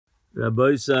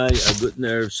Rabbi Say, a good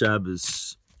Erev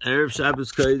Shabbos. Erev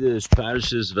Shabbos Kodesh,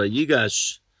 Parashas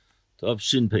Vayigash,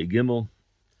 Tovshin Pei Gimel.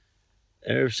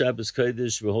 Erev Shabbos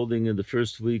Kodesh, we're holding in the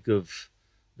first week of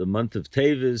the month of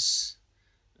Tevis.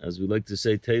 As we like to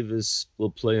say, Tevis will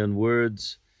play on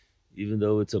words, even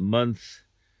though it's a month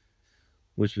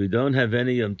which we don't have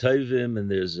any Yom Tovim, and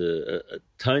there's a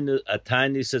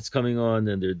tiny that's coming on,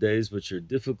 and there are days which are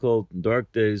difficult and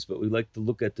dark days, but we like to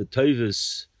look at the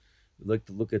Tevis. We like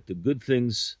to look at the good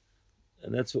things.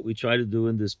 And that's what we try to do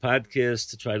in this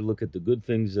podcast, to try to look at the good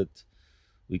things that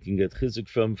we can get chizuk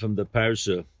from the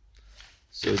parsha.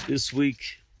 So this week,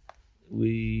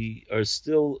 we are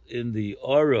still in the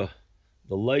aura,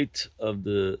 the light of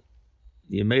the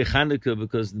Yemei Chanukah,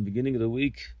 because in the beginning of the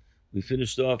week, we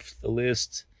finished off the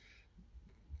last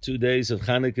 2 days of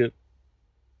Chanukah.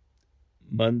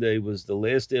 Monday was the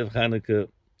last day of Chanukah,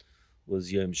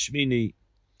 was Yom Shmini,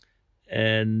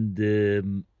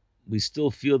 and we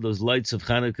still feel those lights of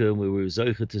Chanukah, where we're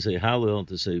zeicha to say Hallel and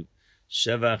to say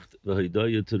Shevach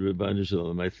v'Hidayah to the Rebbeinu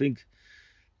Shalom. I think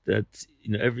that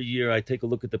every year I take a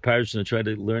look at the parish and I try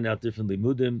to learn out different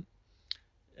limudim,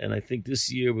 and I think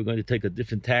this year we're going to take a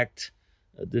different tact,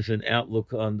 a different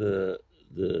outlook on the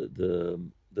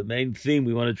main theme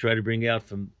we want to try to bring out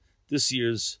from this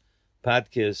year's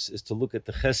podcast is to look at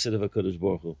the Chesed of HaKadosh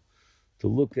Baruch Hu, to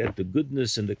look at the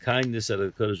goodness and the kindness that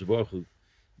HaKadosh Baruch Hu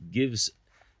gives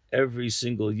every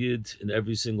single yid in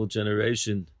every single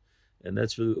generation, and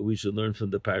that's really what we should learn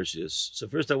from the parashas. So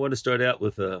first, I want to start out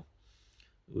with a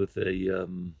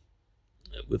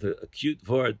cute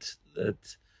vart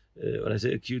that when I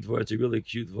say a cute vart, it's a really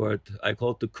cute vart. I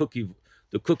call it the cookie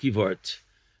vart.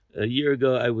 A year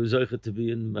ago, I was zeicha to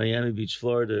be in Miami Beach,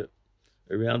 Florida,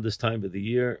 around this time of the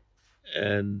year,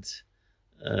 and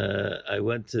I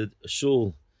went to a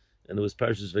shul, and it was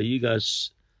Parashas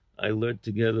Vayigash. I learned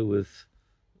together with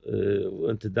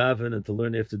went to daven and to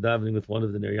learn after davening with one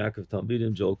of the Ner Yaakov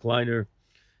Talmidim, Joel Kleiner.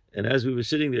 And as we were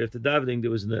sitting there after davening,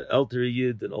 there was an elder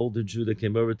yid, an older Jew that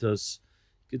came over to us.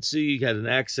 You could see he had an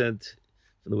accent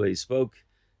from the way he spoke.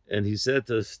 And he said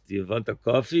to us, "Do you want a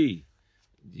coffee?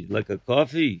 Do you like a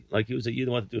coffee?" Like he was a yid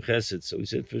who wanted to do chesed. So we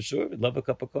said, "For sure, we'd love a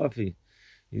cup of coffee."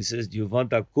 He says, "Do you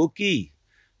want a cookie?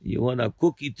 You want a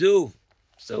cookie too?"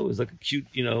 So it was like a cute,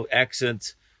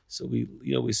 accent. So we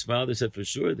smiled and said, "For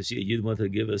sure, this year you'd want to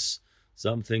give us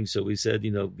something." So we said,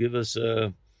 "Give us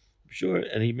sure."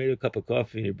 And he made a cup of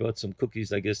coffee and he brought some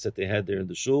cookies, I guess, that they had there in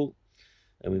the shul.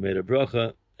 And we made a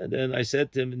bracha. And then I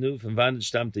said to him, "Nu, from wann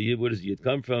stammt the Yid? Where does the Yid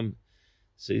come from?"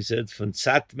 So he said, "From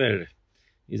Satmer."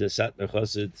 He's a Satmer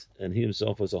Chassid, and he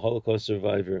himself was a Holocaust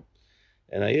survivor.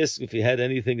 And I asked if he had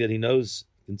anything that he knows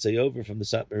can say over from the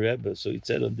Satmer Rebbe. So he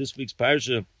said on this week's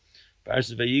Parsha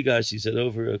Vayigash, he said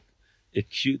over a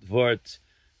cute vart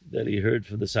that he heard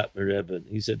from the Satmar Rebbe.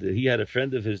 He said that he had a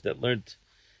friend of his that learned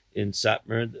in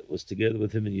Satmar, that was together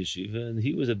with him in yeshiva, and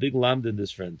he was a big lamdan,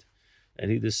 this friend. And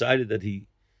he decided that he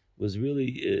was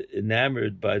really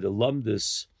enamored by the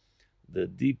lamdus, the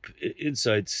deep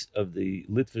insights of the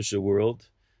Litvisher world,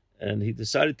 and he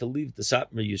decided to leave the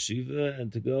Satmar yeshiva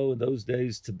and to go in those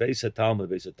days to Beis HaTalmud.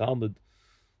 Beis HaTalmud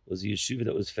was a yeshiva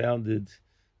that was founded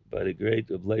by the great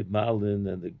Reb Malin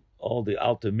and all the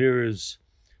Alta mirrors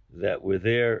that were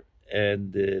there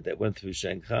and that went through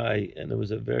Shanghai, and it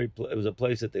was a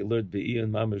place that they learned Be'iyah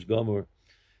and Mamash Gomer.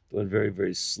 They went very,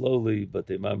 very slowly, but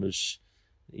they Mamash,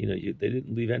 they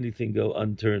didn't leave anything go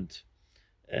unturned.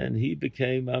 And he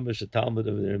became Mamash a Talmud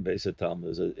over there in Beis HaTalmud. It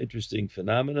was an interesting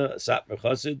phenomena, a Satmar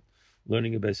Chassid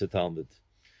learning in Beis HaTalmud.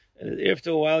 And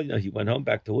after a while, he went home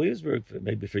back to Williamsburg,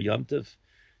 maybe for Yom Tov,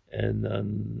 and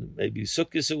maybe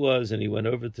Sukkot it was, and he went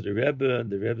over to the Rebbe, and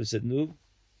the Rebbe said, "Nu,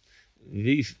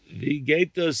 we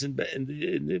gate us by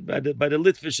the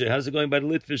Litvisher. How's it going by the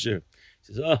Litvisher?" He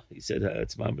says, "Oh," he said,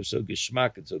 "It's mamash so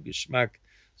geschmack,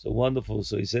 so wonderful."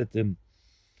 So he said to him,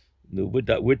 "No, what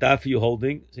daf are you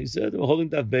holding?" So he said, "We're holding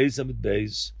daf beis, I'm at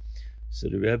beis." So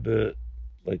the Rebbe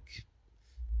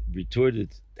retorted,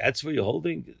 "That's where you're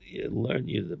holding? The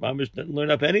mamash didn't learn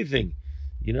up anything.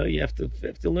 You have to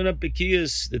learn up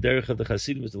Bekiyas. The derech of the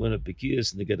Hasidim is to learn up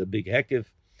Bekiyas and to get a big hekif.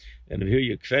 And here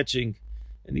you're kvetching."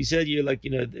 And he said, "You're like,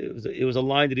 it was a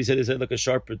line that he said like a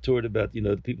sharp retort about,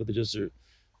 the people that just are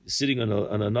sitting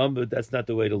on a number. That's not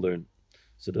the way to learn."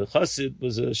 So the Chassid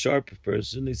was a sharp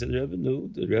person. He said, "The Rebbe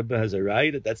knew. The Rebbe has a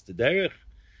right. That's the derech."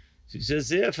 So he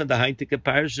says, "Yeah, from the Heintika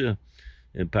Parsha,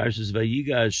 in Parshas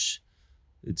Vayigash,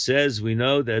 it says, we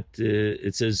know that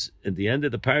it says at the end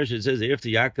of the Parsha, it says after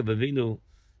Yaakov Avinu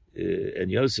and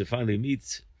Yosef finally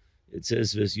meet, it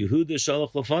says, "Ves Yehuda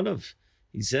shalach lefanov."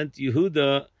 He sent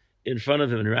Yehuda in front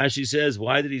of him. And Rashi says,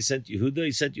 why did he send Yehuda?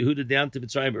 He sent Yehuda down to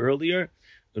Mitzrayim earlier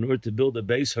in order to build a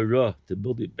base hara, to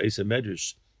build the base of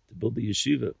medrash, to build the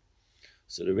yeshiva.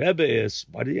 So the Rebbe asked,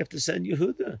 why did he have to send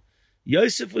Yehuda?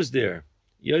 Yosef was there.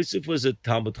 Yosef was a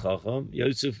Talmud Chacham.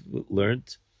 Yosef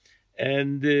learned.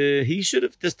 And he should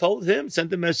have just told him,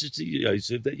 sent a message to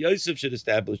Yosef, that Yosef should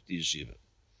establish the yeshiva.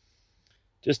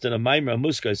 Just in a Maimra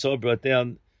Muska, I saw brought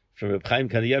down from Reb Chaim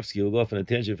Kanievsky. We'll go off on a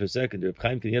tangent for a second. Reb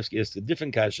Chaim Kanievsky asked a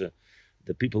different kasha.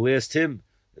 The people asked him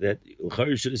that you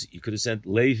could have sent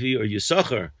Levi or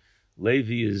Yisachar.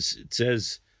 Levi is, it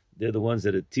says, they're the ones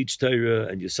that teach Torah,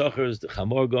 and Yisachar is the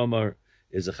Chamor Gomer,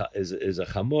 is a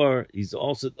Chamor. He's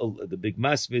also the big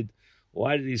Masmid.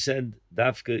 Why did he send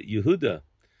Dafka Yehuda?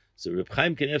 So Reb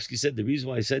Chaim Kanievsky said the reason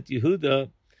why I sent Yehuda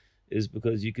is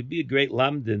because you could be a great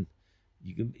lamdan,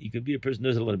 you can be a person who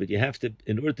knows a little bit. You have to,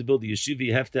 in order to build a yeshiva,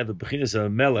 you have to have a bechinas of a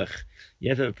melech. You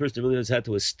have to have a person who really knows how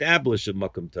to establish a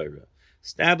makom Torah.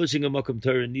 Establishing a makom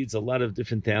Torah needs a lot of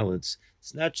different talents.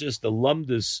 It's not just the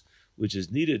lumdus which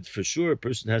is needed. For sure, a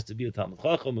person has to be a Talmud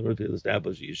Chacham in order to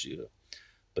establish a yeshiva.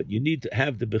 But you need to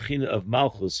have the bechina of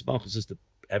malchus. Malchus is to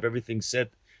have everything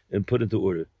set and put into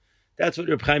order. That's what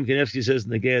Reb Chaim Kanievsky says in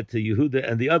the Gea to Yehuda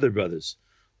and the other brothers.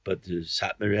 But the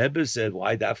Satmar Rebbe said,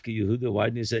 why Dafka Yehuda? Why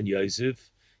didn't he send Yosef?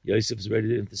 Yosef is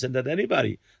ready to send out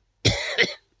anybody. He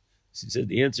said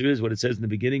the answer is what it says in the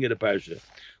beginning of the parsha.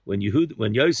 When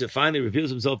Yosef finally reveals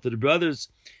himself to the brothers,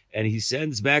 and he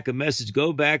sends back a message,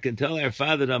 go back and tell our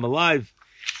father that I'm alive,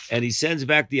 and he sends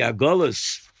back the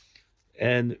Agolas.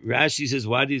 And Rashi says,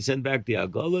 why did he send back the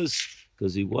Agolas?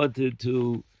 Because he wanted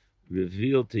to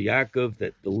reveal to Yaakov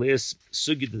that the last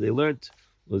sugya that they learned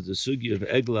was the sugya of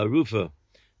Egla Rufa.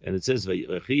 And it says,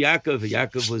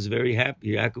 Yaakov was very happy.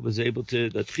 Yaakov was able to,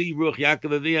 the Chi Ruach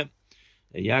Yaakov Aviyah.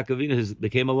 And Yaakov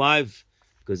became alive,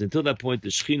 because until that point, the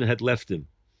Shekhinah had left him.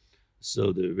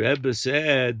 So the Rebbe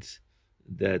said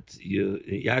that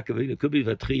Yaakov could be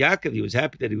Vatchi Yaakov. He was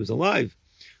happy that he was alive.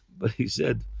 But he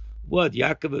said, what,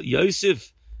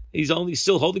 Yosef, he's only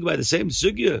still holding by the same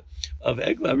sugya of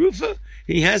Egla Rufa.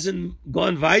 He hasn't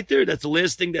gone weiter. That's the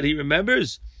last thing that he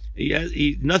remembers.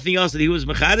 He nothing else that he was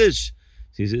Mechadish.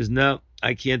 So he says, no,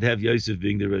 I can't have Yosef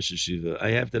being the Rosh Hashiva.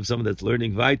 I have to have someone that's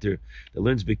learning weiter, that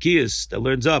learns Bekias, that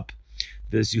learns up.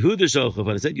 This Yehuda Sholchav,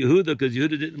 and I said Yehuda because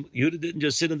Yehuda didn't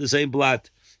just sit on the same blot.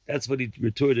 That's what he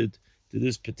retorted to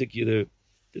this particular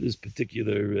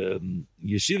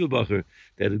yeshiva bacher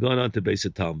that had gone on to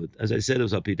Beis Talmud. As I said, it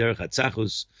was Al Pi Derech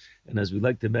Hatzachus, and as we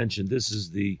like to mention, this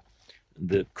is the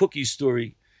cookie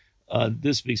story on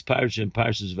this week's parsha and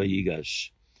Parshas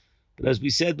Vayigash. But as we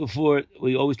said before,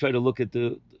 we always try to look at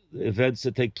the events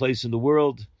that take place in the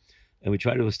world, and we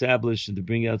try to establish and to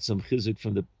bring out some chizuk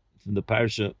from the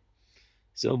parsha.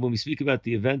 So when we speak about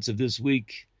the events of this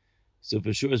week, so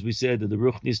for sure, as we said, in the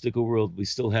Ruchnistika world, we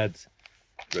still had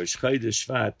Rosh Chodesh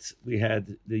Shvat. We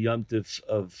had the Yom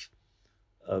Tov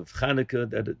of Chanukah,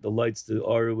 that the lights, the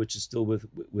aura, which is still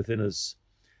within us,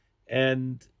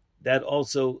 and that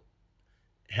also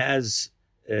has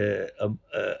a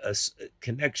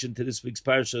connection to this week's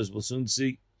parsha, as we'll soon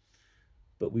see.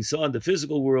 But we saw in the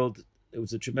physical world, there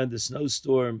was a tremendous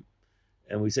snowstorm.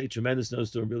 And we say tremendous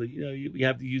snowstorm, really, we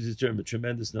have to use the term, a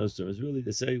tremendous snowstorm. It's really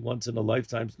to say once in a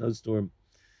lifetime snowstorm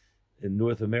in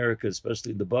North America,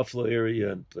 especially in the Buffalo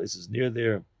area and places near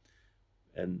there.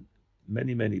 And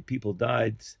many, many people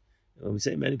died. And when we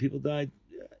say many people died,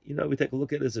 we take a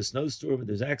look at it as a snowstorm and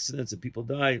there's accidents and people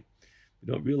die.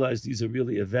 We don't realize these are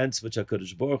really events which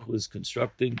HaKadosh Baruch Hu is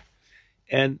constructing.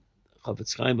 And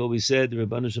Chafetz Chaim always said, the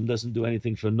Rebbeinu Shem doesn't do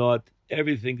anything for naught.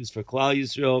 Everything is for Klal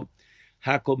Yisrael.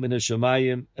 Hakol min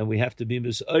hashamayim, and we have to be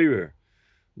mis'orer.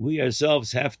 We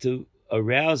ourselves have to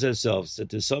arouse ourselves that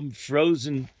there's some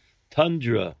frozen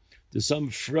tundra, there's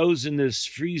some frozenness,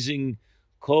 freezing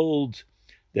cold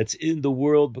that's in the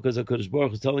world because HaKadosh Baruch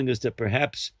Hu is telling us that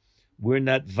perhaps we're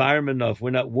not warm enough,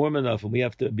 we're not warm enough, and we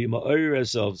have to be ma'orer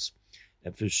ourselves.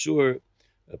 And for sure,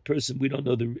 a person, we don't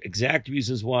know the exact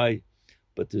reasons why,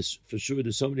 but for sure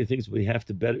there's so many things we have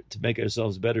to make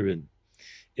ourselves better in.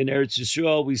 In Eretz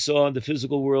Yisrael, we saw in the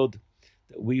physical world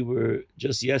that we were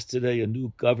just yesterday, a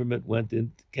new government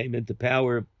came into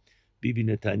power. Bibi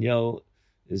Netanyahu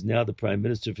is now the prime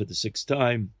minister for the 6th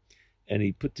time, and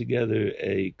he put together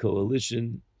a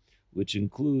coalition which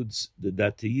includes the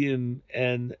Datiyim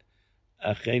and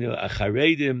Achenu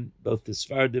Acharedim, both the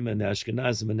Sfardim and the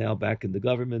Ashkenazim are now back in the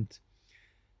government.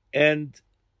 And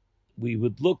we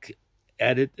would look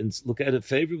at it and look at it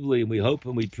favorably, and we hope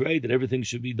and we pray that everything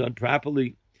should be done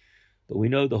properly. But we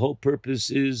know the whole purpose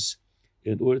is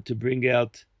in order to bring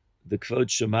out the Kvod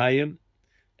Shemayim,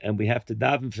 and we have to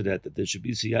daven for that there should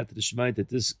be Siyata D'Shmayim, that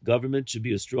this government should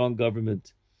be a strong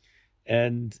government.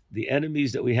 And the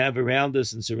enemies that we have around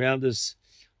us and surround us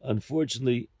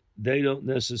unfortunately, they don't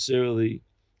necessarily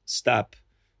stop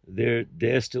their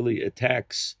dastardly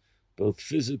attacks, both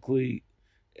physically,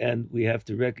 and we have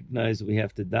to recognize that we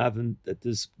have to daven that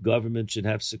this government should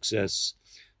have success.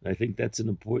 And I think that's an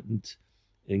important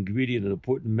ingredient, an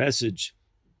important message.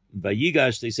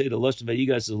 Vayigash, they say the lashon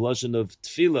Vayigash is a lashon of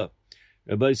tefillah.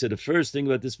 Rabbi said the first thing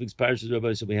about this week's parasha,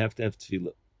 Rabbi said we have to have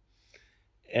tefillah,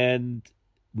 and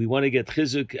we want to get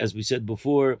chizuk, as we said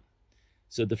before.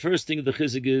 So the first thing of the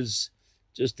chizuk is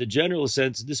just the general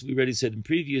sense. This we already said in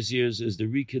previous years, is the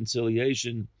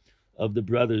reconciliation of the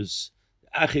brothers.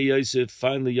 Achi Yosef,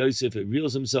 finally Yosef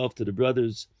reveals himself to the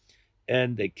brothers,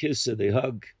 and they kiss and they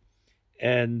hug,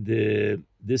 and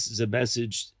this is a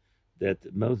message that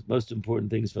most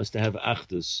important thing is for us to have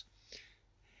achdus.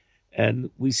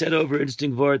 And we said over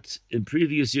interesting word in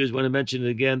previous years. I want to mention it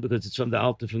again because it's from the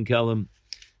Alter from Kelm,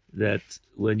 that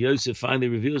when Yosef finally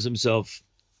reveals himself,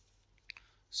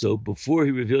 so before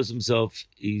he reveals himself,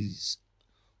 he's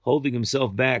holding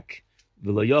himself back.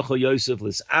 V'lo Yosef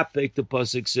l'sapek, the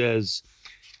pasuk says,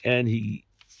 and he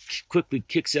quickly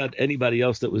kicks out anybody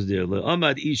else that was there.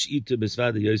 Le'amad ish ita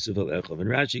b'svada Yosef al echov. And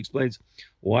Rashi explains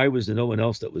why was there no one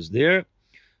else that was there.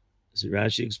 So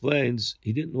Rashi explains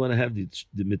he didn't want to have the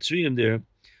Mitzrayim there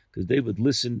because they would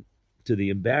listen to the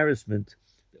embarrassment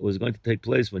that was going to take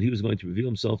place when he was going to reveal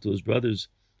himself to his brothers.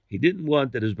 He didn't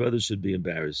want that his brothers should be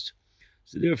embarrassed.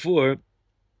 So therefore,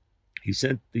 he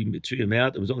sent the Mitzrayim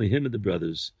out. It was only him and the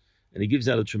brothers. And he gives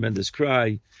out a tremendous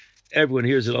cry. Everyone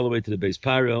hears it all the way to the base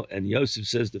Paro. And Yosef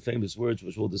says the famous words,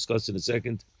 which we'll discuss in a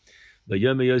second. But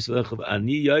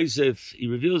Ani Yosef, he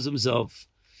reveals himself.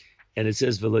 And it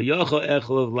says, it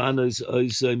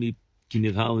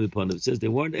says they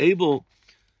weren't able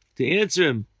to answer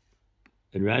him.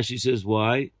 And Rashi says,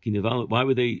 why? Why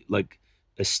were they like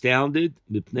astounded?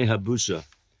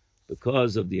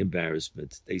 Because of the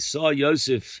embarrassment. They saw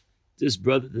Yosef, this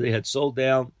brother that they had sold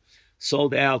out,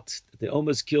 that they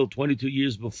almost killed 22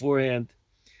 years beforehand.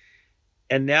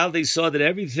 And now they saw that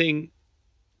everything,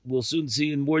 we'll soon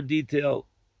see in more detail,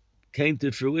 came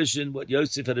to fruition, what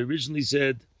Yosef had originally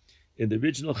said in the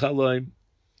original Chaloim,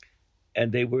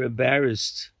 and they were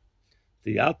embarrassed.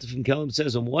 The Alter from Kelm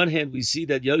says, on one hand, we see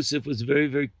that Yosef was very,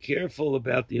 very careful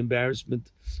about the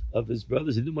embarrassment of his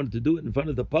brothers. He didn't want to do it in front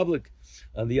of the public.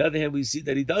 On the other hand, we see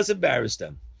that he does embarrass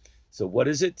them. So what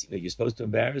is it? You're supposed to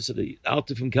embarrass. So the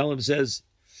Alter from Kelm says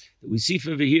that we see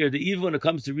from over here that even when it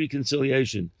comes to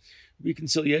reconciliation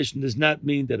does not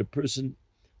mean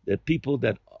that people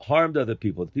that harmed other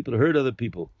people, the people that hurt other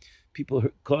people,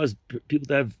 caused people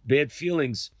to have bad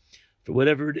feelings for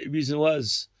whatever reason it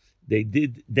was. They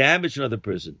did damage to another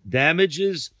person.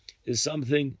 Damages is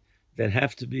something that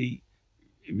have to be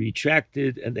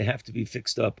retracted and they have to be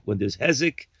fixed up. When there's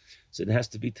hezek, so it has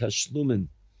to be tashlumin.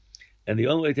 And the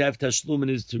only way to have tashlumin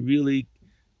is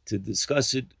to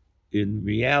discuss it in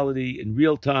reality, in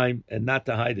real time, and not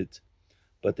to hide it.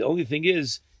 But the only thing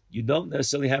is, you don't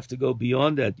necessarily have to go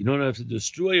beyond that. You don't have to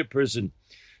destroy a person.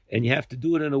 And you have to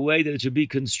do it in a way that it should be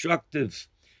constructive.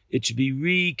 It should be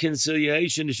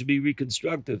reconciliation. It should be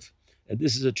reconstructive. And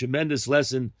this is a tremendous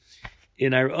lesson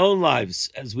in our own lives.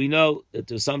 As we know that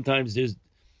sometimes there's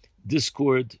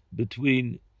discord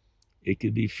between, it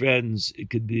could be friends, it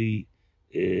could be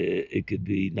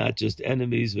not just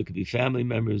enemies, but it could be family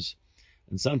members.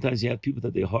 And sometimes you have people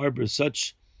that they harbor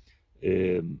such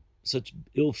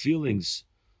ill feelings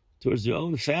towards their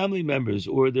own family members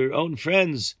or their own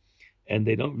friends, and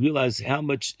they don't realize how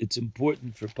much it's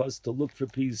important for us to look for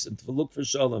peace and to look for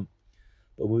shalom.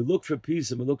 But when we look for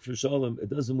peace and we look for shalom, it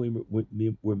doesn't mean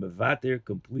we're mevater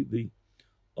completely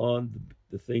on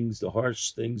the things, the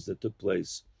harsh things that took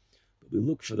place. But we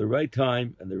look for the right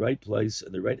time and the right place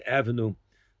and the right avenue,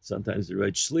 sometimes the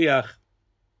right shliach,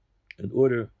 in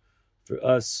order for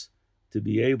us to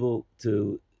be able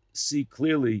to see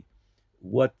clearly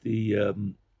what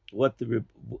can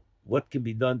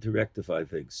be done to rectify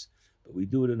things. But we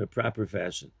do it in a proper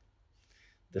fashion.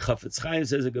 The Chafetz Chaim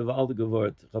says a gewaltige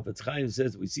word. Chafetz Chaim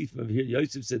says, we see from over here,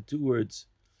 Yosef said two words,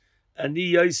 Ani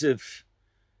Yosef.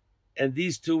 And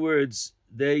these two words,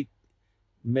 they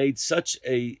made such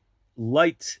a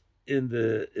light in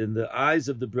the eyes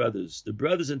of the brothers. The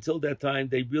brothers, until that time,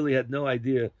 they really had no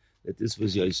idea that this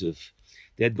was Yosef.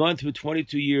 They had gone through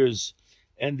 22 years,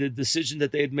 and the decision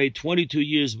that they had made 22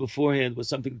 years beforehand was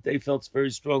something that they felt very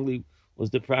strongly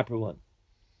was the proper one.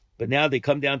 But now they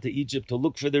come down to Egypt to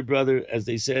look for their brother, as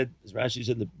they said, as Rashi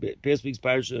said in the past week's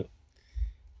parsha.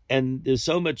 And there's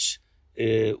so much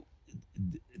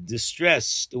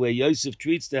distress, the way Yosef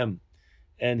treats them,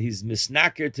 and he's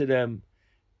misnacker to them.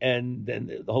 And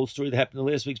then the whole story that happened in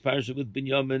last week's parsha with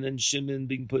Binyamin and Shimon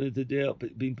being put into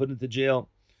jail.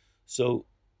 So,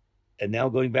 and now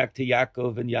going back to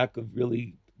Yaakov, and Yaakov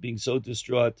really being so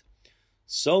distraught,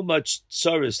 so much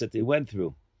sorrows that they went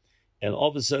through. And all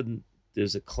of a sudden,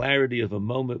 there's a clarity of a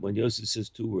moment when Yosef says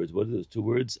two words. What are those two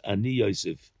words? Ani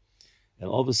Yosef. And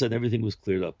all of a sudden, everything was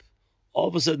cleared up. All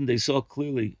of a sudden, they saw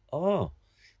clearly, oh,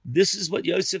 this is what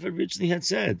Yosef originally had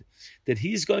said, that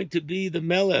he's going to be the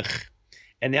Melech.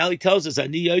 And now he tells us,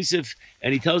 Ani Yosef,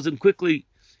 and he tells them quickly.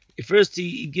 First,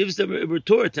 he gives them a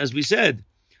retort, as we said.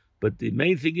 But the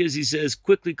main thing is, he says,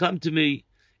 quickly come to me.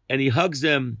 And he hugs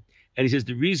them. And he says,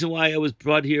 the reason why I was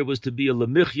brought here was to be a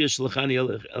Lemichya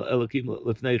Shlachani Elokim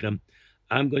Lefnechem.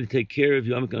 I'm going to take care of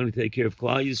you. I'm going to take care of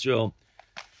Klal Yisrael.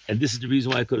 And this is the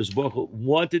reason why Kodesh Baruch Hu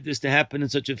wanted this to happen in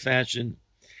such a fashion.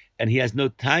 And he has no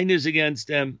tainas against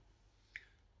them.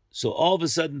 So all of a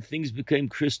sudden, things became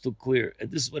crystal clear. And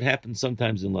this is what happens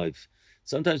sometimes in life.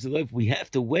 Sometimes in life, we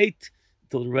have to wait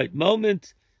until the right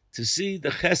moment to see the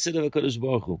chesed of HaKadosh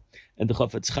Baruch Hu. And the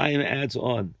Chafetz Chaim adds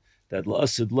on that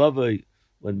La'asid Lavai,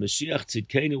 when Mashiach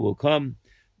Tzidkenu will come,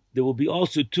 there will be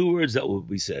also two words that will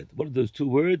be said. What are those two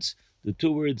words? The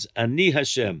two words, Ani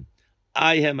Hashem,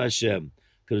 I am Hashem.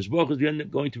 HaKadosh Baruch Hu is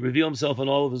going to reveal himself in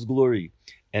all of his glory.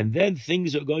 And then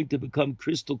things are going to become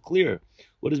crystal clear.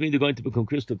 What does it mean they're going to become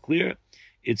crystal clear?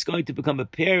 It's going to become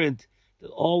apparent that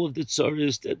all of the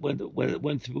tzaras that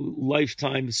went through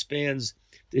lifetime spans,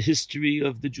 the history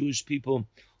of the Jewish people,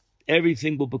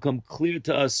 everything will become clear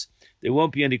to us. There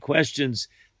won't be any questions.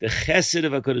 The chesed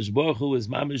of HaKadosh Baruch Hu is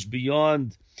mamish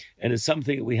beyond, and it's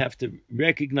something that we have to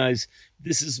recognize.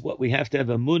 This is what we have to have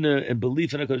emunah and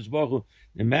belief in HaKadosh Baruch Hu,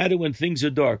 no matter when things are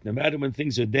dark, no matter when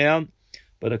things are down,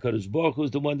 but HaKadosh Baruch Hu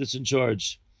is the one that's in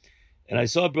charge. And I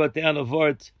saw brought down a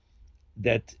vart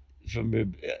that from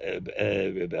Reb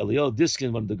Eliyahu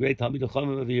Diskin, one of the great Talmidei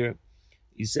Chachamim over here.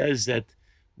 He says that,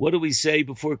 what do we say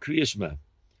before Kriya Shema?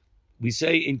 We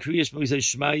say in Kriya Shema, we say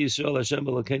Shema Yisrael Hashem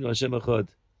Elokeinu Hashem Echad.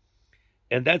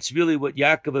 And that's really what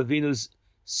Yaakov Avinu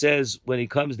says when he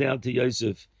comes down to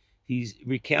Yosef. He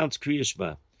recounts Kriya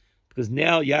Shema, because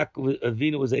now Yaakov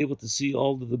Avinu was able to see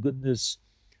all of the goodness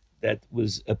that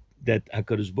was that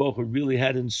HaKadosh Baruch Hu really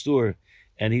had in store,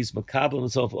 and he's makabel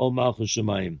himself Ol Malchus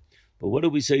Shemayim. But what do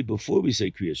we say before we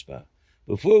say Kriya Shema?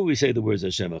 Before we say the words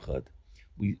Hashem Echad,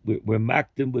 we're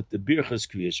makdim with the Birchas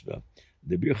Kriya Shema.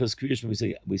 The Birchas Kriya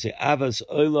Shema, we say Avas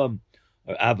Olam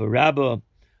or Ava Rabbah.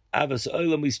 Avas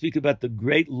Olam, we speak about the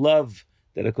great love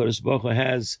that HaKadosh Baruch Hu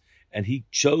has, and he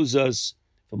chose us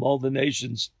from all the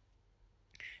nations,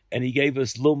 and he gave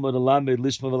us Luma Lamed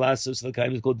Lishma Velasas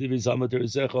L'Kaim. It's called Divrei Zalma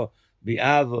Teresecha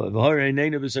Bi'ava V'Horei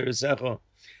Neina B'Seresecha,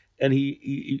 and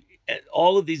he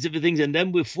all of these different things. And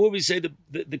then before we say the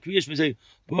Kriya Shema, we say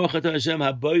Baruch Atah Hashem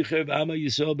HaBoicher B'Ama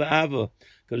Yisrael B'Ava.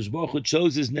 HaKadosh Baruch Hu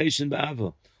chose his nation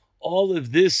B'Ava. All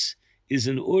of this is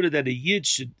in order that a Yid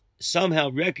should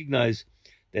somehow recognize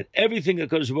that everything that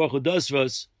HaKadosh Baruch Hu does for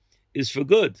us is for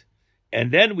good.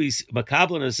 And then we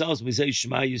makabel ourselves, we say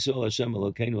Shema Yisrael Hashem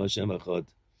Elokeinu Hashem Echad.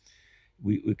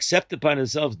 We accept upon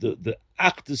ourselves the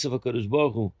actus of HaKadosh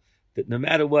Baruch Hu, that no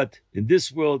matter what, in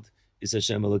this world is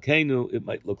Hashem Elokeinu. It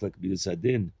might look like Midas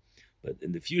Hadin, but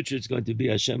in the future it's going to be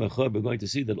Hashem Echad. We're going to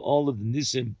see that all of the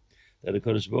nisim that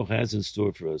HaKadosh Baruch Hu has in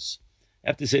store for us. I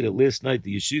have to say that last night,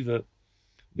 the yeshiva,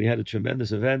 we had a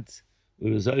tremendous event.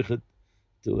 We were zeichet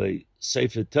to a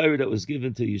Sefer Torah that was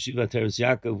given to Yeshiva Teres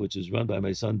Yaakov, which is run by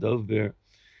my son Dov Ber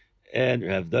and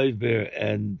Rav Dov Ber,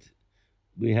 and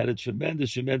we had a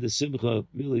tremendous simcha.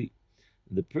 Really,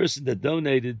 the person that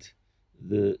donated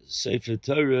the Sefer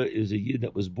Torah is a Yid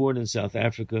that was born in South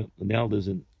Africa and now lives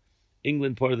in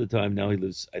England part of the time. Now he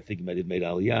lives, I think he might have made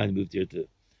Aliyah and moved here to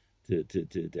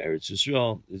Eretz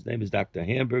Yisrael. His name is Dr.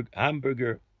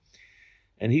 Hamburger,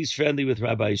 and he's friendly with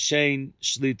Rabbi Shane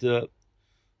Shlita,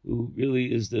 who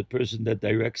really is the person that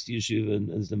directs the yeshiva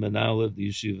and is the manal of the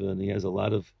yeshiva, and he has a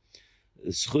lot of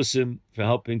schusim for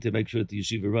helping to make sure that the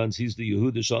yeshiva runs. He's the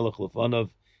Yehuda Shalach Lefanov,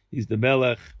 he's the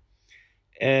Melech,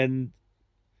 and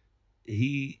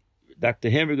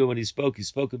Dr. Hamburger, when he spoke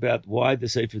about why the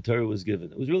Sefer Torah was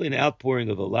given. It was really an outpouring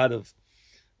of a lot of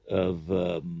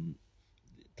Talmidim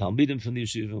from the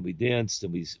yeshiva, and we danced,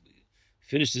 and we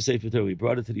finished the Sefer Torah. We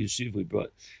brought it to the yeshiva. We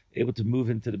able to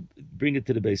bring it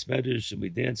to the Beis Medrash, and we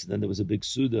danced. And then there was a big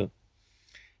Suda,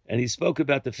 and he spoke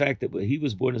about the fact that when he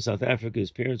was born in South Africa,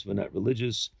 his parents were not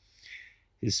religious.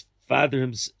 His father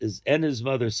and his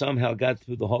mother somehow got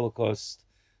through the Holocaust.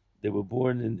 He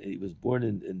was born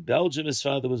in Belgium. His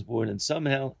father was born, and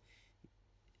somehow,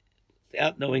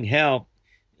 without knowing how,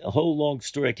 a whole long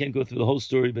story. I can't go through the whole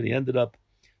story, but he ended up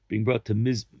being brought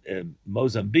to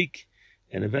Mozambique,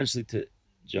 and eventually to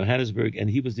Johannesburg, and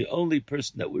he was the only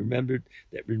person that remembered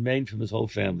that remained from his whole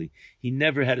family. He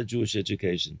never had a Jewish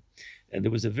education, and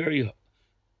there was a very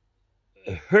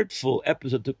hurtful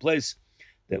episode took place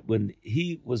that when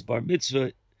he was bar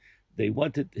mitzvah, they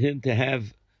wanted him to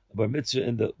have a bar mitzvah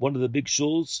in one of the big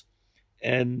shuls,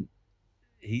 and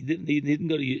he didn't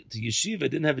go to yeshiva,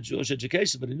 didn't have a Jewish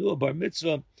education, but he knew a bar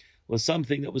mitzvah was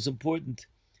something that was important.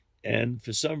 And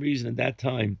for some reason, at that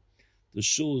time, the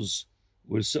shuls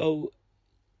were so,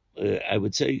 I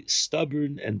would say,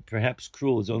 stubborn and perhaps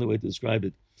cruel is the only way to describe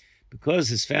it. Because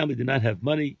his family did not have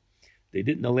money, they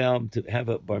didn't allow him to have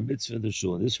a bar mitzvah in the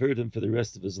shul, and this hurt him for the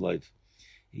rest of his life.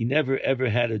 He never, ever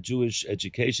had a Jewish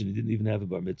education. He didn't even have a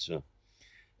bar mitzvah.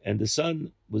 And the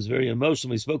son was very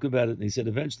emotional. We spoke about it, and he said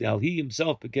eventually, he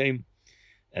himself became,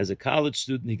 as a college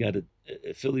student, he got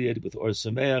affiliated with Or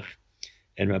Sameach,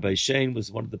 and Rabbi Shane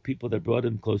was one of the people that brought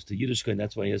him close to Yiddishkeit, and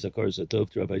that's why he has a Koros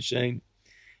Hatov to Rabbi Shane.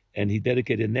 And he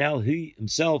dedicated, now he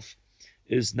himself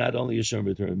is not only a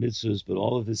Shomer Torah mitzvahs, but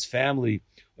all of his family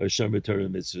are Shomer Torah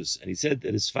mitzvahs. And he said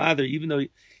that his father, even though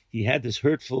he had this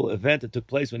hurtful event that took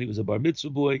place when he was a bar mitzvah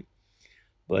boy,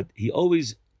 but he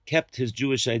always kept his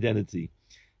Jewish identity.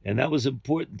 And that was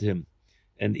important to him.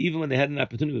 And even when they had an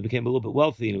opportunity, he became a little bit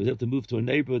wealthy and he was able to move to a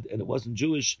neighborhood and it wasn't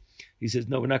Jewish, he says,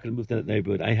 no, we're not going to move to that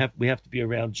neighborhood. We have to be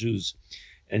around Jews.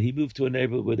 And he moved to a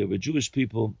neighborhood where there were Jewish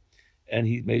people, and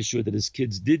he made sure that his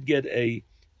kids did get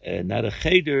not a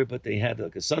cheder, but they had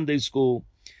like a Sunday school,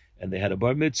 and they had a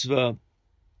bar mitzvah.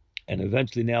 And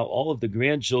eventually now all of the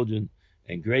grandchildren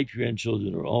and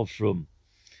great-grandchildren are all from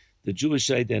the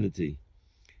Jewish identity.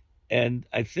 And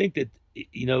I think that,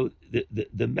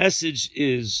 the message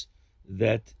is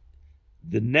that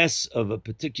the ness of a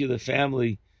particular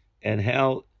family and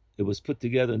how it was put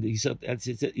together, and he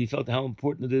felt how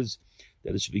important it is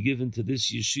that it should be given to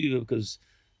this yeshiva, because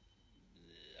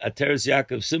Ateres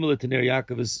Yaakov, similar to Ner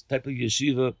Yaakov, is type of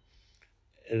yeshiva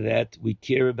that we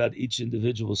care about each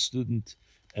individual student,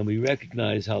 and we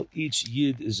recognize how each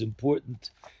yid is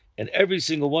important, and every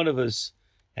single one of us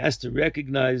has to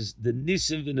recognize the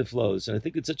nisim v'niflos. And I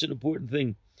think it's such an important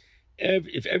thing.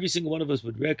 If every single one of us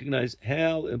would recognize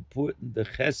how important the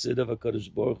chesed of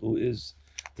HaKadosh Baruch Hu is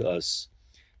to us.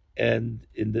 And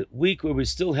in the week where we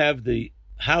still have the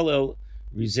Hallel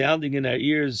resounding in our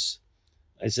ears,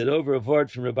 I said over a word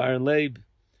from Rabbi Aaron Leib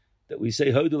that we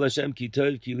say Hodul Hashem ki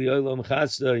tov ki li'olam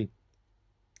chasdai,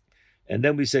 and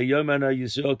then we say Yomana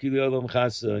Yisrael ki li'olam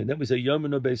chasdai, and then we say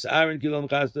Yomana Beis Aaron ki li'olam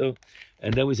chasdai,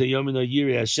 and then we say Yomana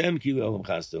Yirei Hashem ki li'olam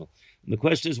chasdai. And the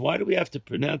question is, why do we have to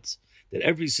pronounce that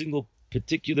every single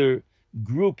particular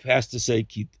group has to say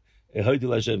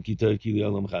Hodul Hashem ki tov ki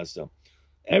li'olam chasdai?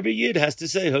 Every yid has to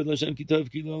say Hodul Hashem ki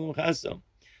tov ki li'olam chasdai.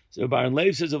 So Rabbi Aaron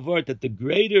Leib says a word that the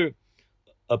greater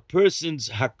a person's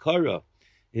hakara,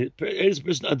 a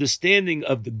person's understanding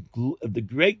of the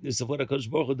greatness of what HaKadosh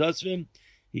Baruch Hu does for him,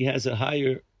 he has a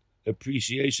higher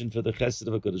appreciation for the chesed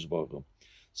of HaKadosh Baruch Hu.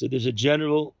 So there's a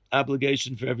general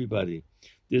obligation for everybody.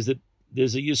 There's a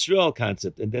Yisrael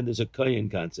concept, and then there's a Kohen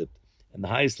concept. And the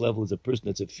highest level is a person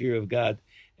that's a fear of God,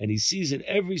 and he sees in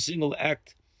every single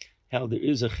act how there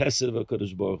is a chesed of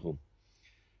HaKadosh Baruch Hu.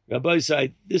 Rabbi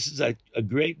said, this is a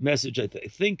great message I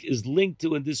think is linked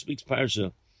to in this week's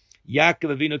parsha.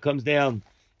 Yaakov Avinu comes down,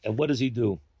 and what does he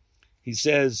do? He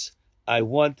says, I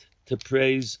want to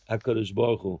praise HaKadosh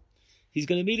Baruch Hu. He's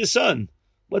going to meet his son.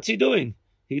 What's he doing?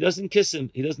 He doesn't kiss him.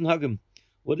 He doesn't hug him.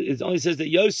 It only says that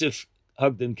Yosef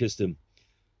hugged and kissed him.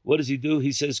 What does he do?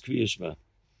 He says Kriya Shema.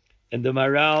 And the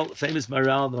Maral, famous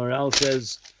Maral, the Maral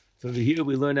says, from here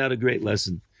we learn out a great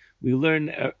lesson. We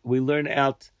learn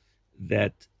out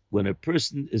that when a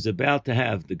person is about to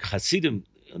have the Hasidim,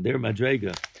 their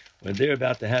Madrega, when they're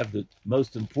about to have the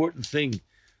most important thing,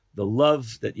 the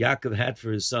love that Yaakov had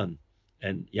for his son.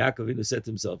 And Yaakov said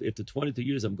to himself, after 22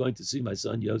 years, I'm going to see my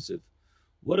son Yosef.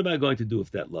 What am I going to do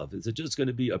with that love? Is it just going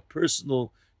to be a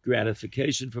personal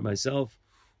gratification for myself?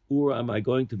 Or am I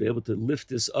going to be able to lift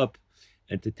this up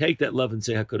and to take that love and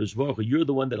say, HaKadosh Baruch Hu, you're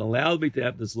the one that allowed me to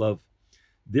have this love.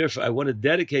 Therefore, I want to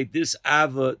dedicate this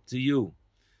Ava to you.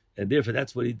 And therefore,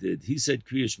 that's what he did. He said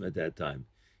Kriya Shema at that time.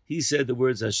 He said the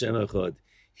words Hashem Echad.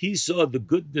 He saw the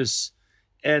goodness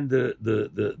and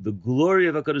the glory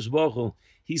of HaKadosh Baruch Hu.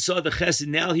 He saw the chesed.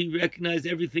 Now he recognized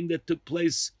everything that took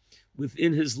place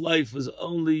within his life was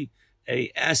only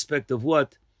a aspect of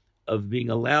what? Of being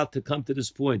allowed to come to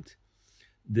this point.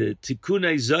 The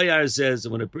Tikkunei Zohar says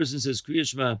that when a person says Kriya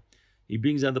Shema, he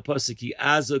brings down the pasuk, Ki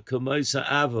Aza Kamoisa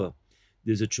Ava.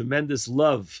 There's a tremendous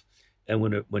love. And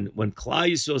when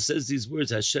Klal Yisrael says these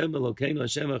words, Hashem Elokeinu,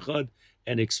 Hashem Echad,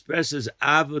 and expresses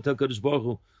Ava to HaKadosh Baruch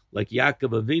Hu, like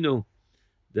Yaakov Avinu,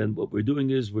 then what we're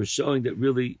doing is we're showing that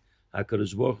really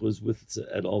HaKadosh Baruch Hu is with us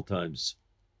at all times.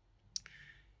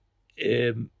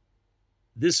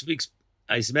 This week's,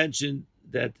 I mentioned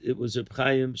that it was Reb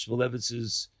Chaim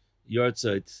Shmulevitz's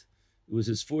yahrzeit. It was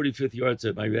his 45th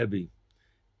yahrzeit, my Rebbe.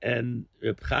 And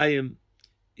Reb Chaim,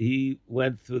 he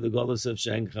went through the Golus of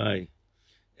Shanghai.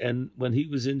 And when he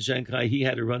was in Shanghai, he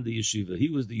had to run the yeshiva. He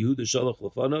was the Yehuda Shalach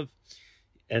Lefanov,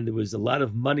 and there was a lot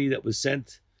of money that was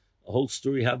sent. A whole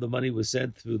story how the money was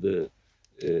sent through the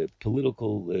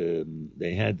political.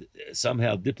 They had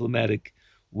somehow diplomatic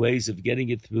ways of getting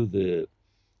it through the.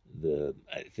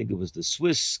 I think it was the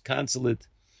Swiss consulate,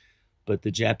 but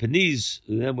the Japanese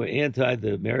then were anti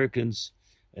the Americans,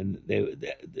 and they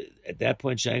at that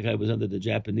point Shanghai was under the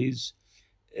Japanese,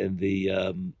 and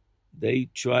they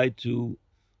tried to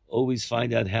always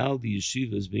find out how the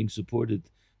yeshiva is being supported,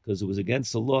 because it was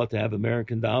against the law to have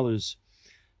American dollars,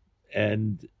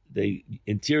 and they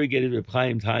interrogated Reb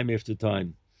Chaim time after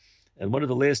time. And one of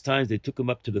the last times they took him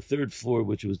up to the third floor,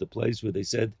 which was the place where they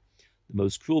said the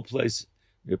most cruel place.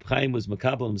 Reb Chaim was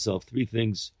makabel himself 3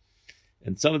 things,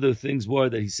 and some of the things were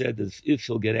that he said that if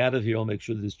he'll get out of here, I'll make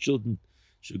sure that his children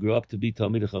should grow up to be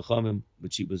Talmidei Chachamim,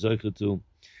 which he was zoche to,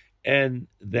 and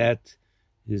that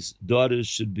his daughters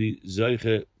should be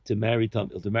zoche to marry them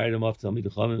off to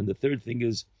Talmidei Chachamim. And the third thing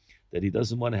is that he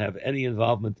doesn't want to have any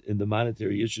involvement in the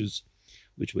monetary issues,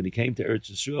 which when he came to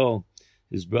Eretz Yisrael,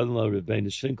 his brother-in-law Reb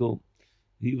Beinish Finkel,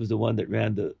 he was the one that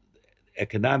ran the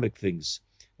economic things,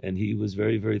 and he was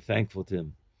very, very thankful to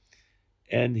him.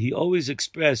 And he always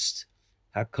expressed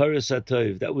Hakaras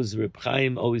HaTov. That was Reb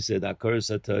Chaim always said, Hakaras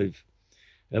HaTov.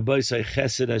 Rabbi say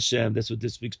Chesed Hashem. That's what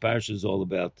this week's parasha is all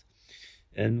about.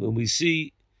 And when we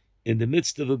see in the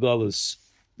midst of the Golus,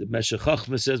 the Meshech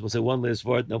Chochmah says, we'll say one last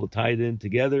word, and then we'll tie it in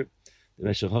together. The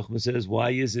Meshech Chochmah says,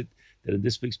 why is it that in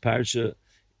this week's parasha,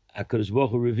 HaKadosh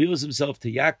Baruch Hu reveals himself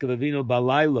to Yaakov Avinu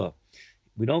Balayla?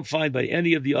 We don't find by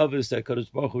any of the others that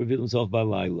HaKadosh Baruch Hu revealed himself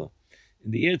Balayla.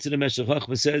 And the answer the Meshech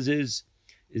Chochmah says is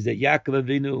that Yaakov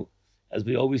Avinu, as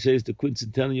we always say, is the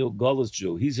quincentennial Golus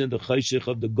Jew. He's in the Chayshich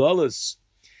of the Golus.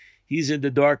 He's in the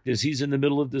darkness. He's in the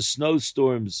middle of the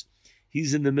snowstorms.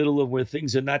 He's in the middle of where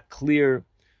things are not clear,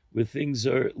 where things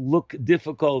look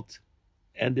difficult,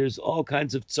 and there's all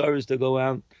kinds of tzaras that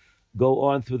go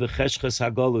on through the Cheshches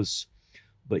HaGolus.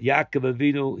 But Yaakov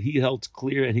Avinu, he held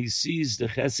clear, and he sees the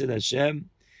Chesed Hashem,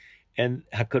 and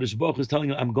HaKadosh Baruch Hu is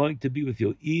telling him, I'm going to be with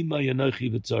you. Ima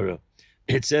Yanochi V'tzara.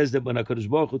 It says that when HaKadosh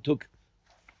Baruch Hu took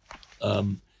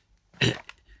Klal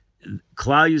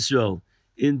Yisrael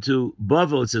into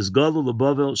Bavel, it says, Gadol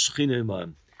LeBavel Shechina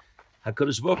Imam.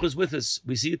 HaKadosh Baruch Hu is with us.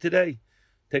 We see it today.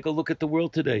 Take a look at the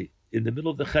world today. In the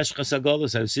middle of the Cheshches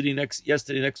HaGolus, I was sitting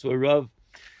yesterday next to a Rav,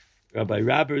 Rabbi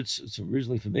Roberts,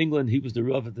 originally from England. He was the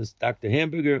Rav of this Dr.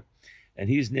 Hamburger, and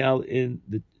he's now in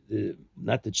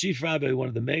not the chief rabbi, one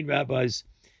of the main rabbis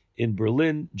in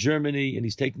Berlin, Germany, and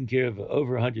he's taking care of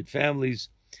over 100 families.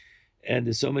 And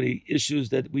there's so many issues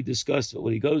that we discussed,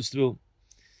 what he goes through.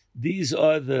 These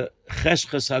are the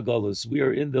Cheshches HaGolus. We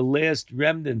are in the last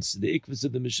remnants, the Ikvus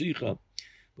of the Mashiach.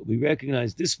 But we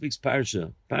recognize this week's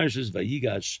Parashas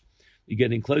Vayigash. We're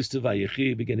getting close to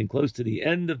Vayechi. We're getting close to the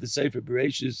end of the Sefer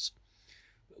Bereshis.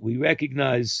 We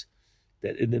recognize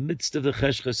that in the midst of the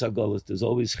Cheshches HaGolus, there's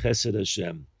always Chesed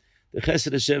Hashem. The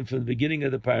Chesed Hashem from the beginning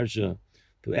of the Parasha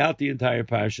throughout the entire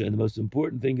Parasha. And the most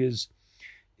important thing is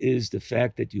the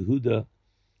fact that Yehuda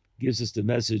gives us the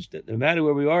message that no matter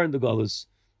where we are in the Golus,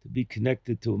 to be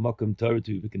connected to a Makam Torah,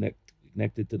 to be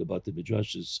connected to the Bate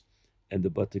Midrashas and the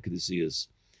Bate Kedusiyas.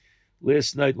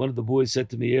 Last night, one of the boys said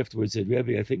to me afterwards, said,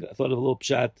 Rebbe, I thought of a little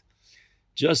pshat,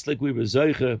 just like we were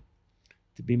Zoicha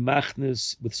to be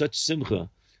machnes with such simcha,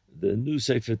 the new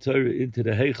Sefer Torah into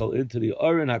the Heichal, into the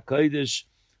Aron HaKodesh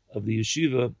of the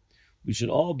yeshiva, we should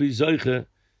all be Zoicha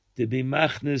to be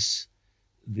machnes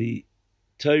the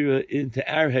Torah into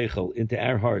our Heichal, into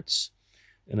our hearts.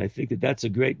 And I think that that's a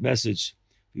great message.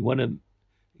 If we want to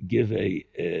give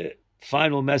a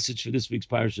final message for this week's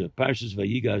Parashas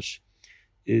Vayigash,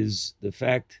 is the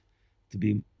fact to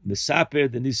be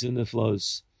mesaper the nisim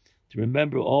neflos, to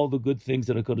remember all the good things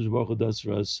that HaKadosh Baruch Hu does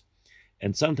for us.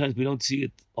 And sometimes we don't see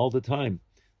it all the time.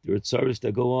 There are tzaros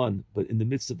that go on, but in the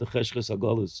midst of the Cheshches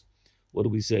HaGolus, what do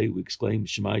we say? We exclaim,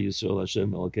 Shema Yisrael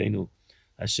Hashem Elokeinu,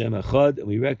 Hashem Echad, and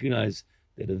we recognize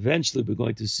that eventually we're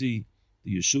going to see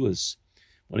the Yeshuas.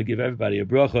 I want to give everybody a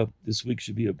bracha. This week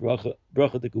should be a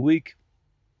bracha week.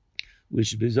 We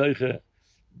should be zoicha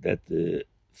that the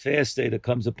fast day that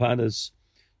comes upon us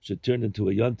should turn into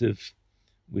a yontif.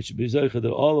 We should be zoicha that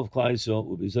all of Klal Yisrael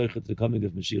will be zoicha to the coming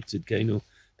of Mashiach Tzidkenu.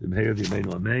 B'meher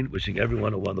v'yimeinu amen. Wishing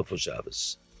everyone a wonderful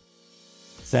Shabbos.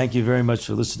 Thank you very much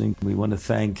for listening. We want to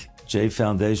thank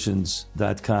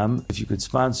jfoundations.com. If you could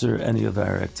sponsor any of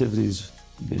our activities,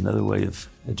 it'd be another way of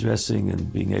addressing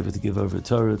and being able to give over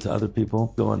Torah to other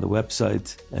people. Go on the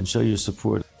website and show your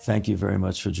support. Thank you very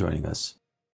much for joining us.